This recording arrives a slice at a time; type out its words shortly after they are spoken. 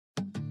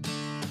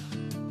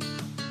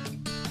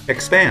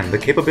Expand the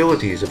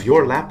capabilities of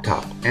your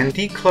laptop and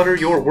declutter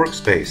your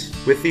workspace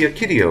with the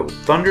Akitio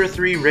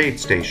Thunder3 RAID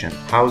station,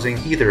 housing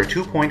either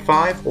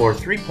 2.5 or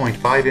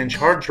 3.5-inch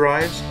hard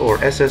drives or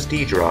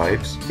SSD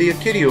drives. The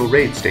Akitio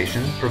RAID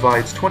station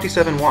provides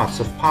 27 watts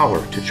of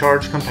power to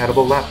charge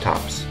compatible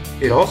laptops.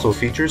 It also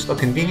features a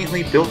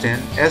conveniently built-in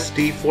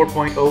SD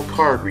 4.0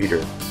 card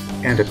reader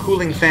and a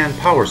cooling fan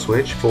power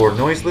switch for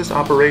noiseless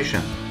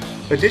operation.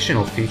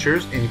 Additional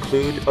features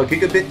include a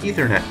Gigabit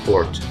Ethernet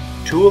port,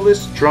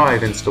 toolless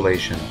drive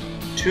installation,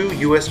 2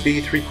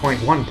 USB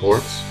 3.1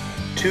 ports,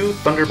 2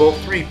 Thunderbolt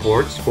 3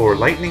 ports for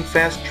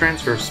lightning-fast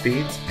transfer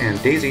speeds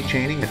and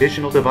daisy-chaining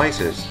additional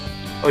devices,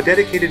 a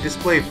dedicated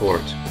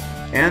DisplayPort,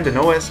 and an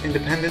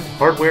OS-independent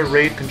hardware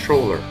RAID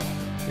controller.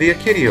 The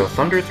Akitio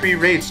Thunder3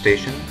 RAID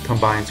station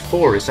combines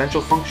 4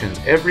 essential functions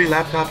every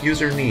laptop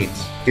user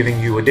needs, giving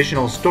you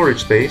additional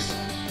storage space,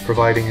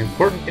 providing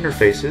important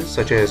interfaces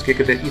such as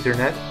Gigabit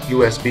Ethernet,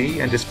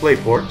 USB, and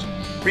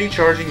DisplayPort,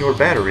 recharging your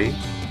battery,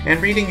 and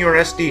reading your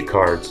SD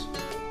cards.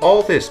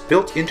 All this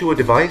built into a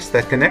device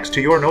that connects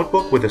to your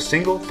notebook with a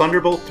single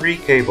Thunderbolt 3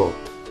 cable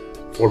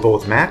for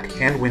both Mac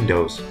and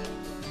Windows.